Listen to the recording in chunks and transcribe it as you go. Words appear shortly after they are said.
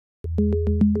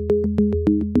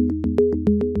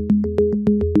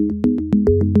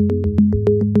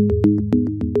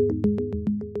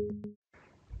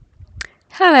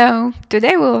Hello!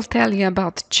 Today we will tell you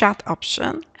about the chat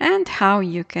option and how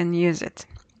you can use it.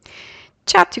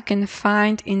 Chat you can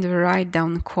find in the right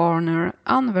down corner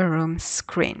on the room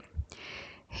screen.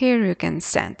 Here you can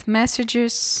send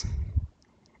messages,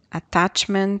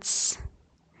 attachments,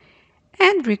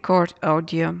 and record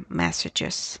audio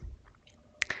messages.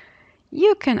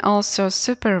 You can also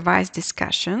supervise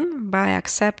discussion by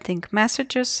accepting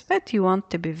messages that you want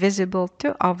to be visible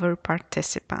to other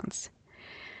participants.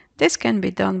 This can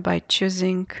be done by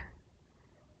choosing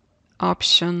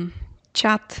option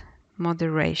Chat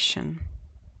Moderation.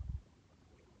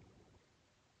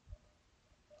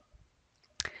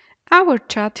 Our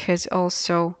chat has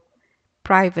also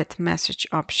private message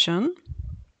option,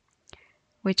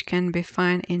 which can be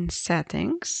found in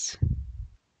settings,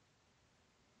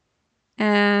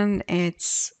 and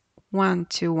it's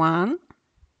one-to-one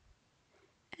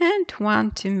and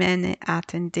one-to-many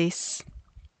attendees.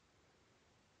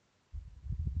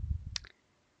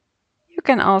 You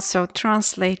can also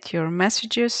translate your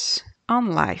messages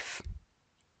on live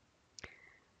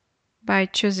by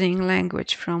choosing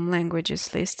language from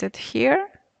languages listed here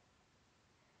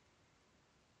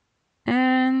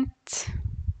and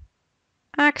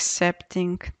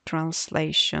accepting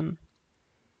translation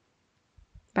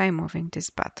by moving this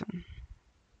button.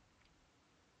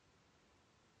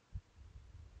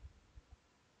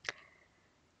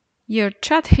 Your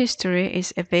chat history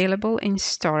is available in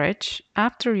storage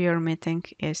after your meeting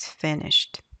is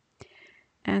finished.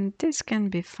 And this can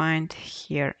be found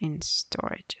here in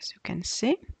storage, as you can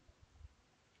see.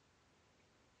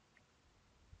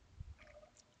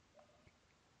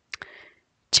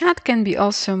 Chat can be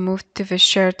also moved to the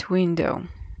shared window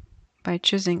by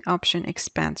choosing option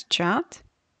Expand Chat.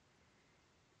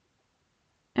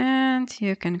 And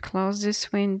you can close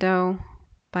this window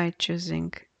by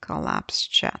choosing Collapse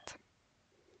Chat.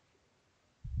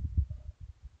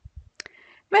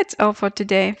 That's all for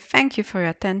today. Thank you for your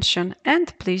attention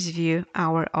and please view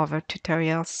our other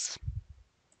tutorials.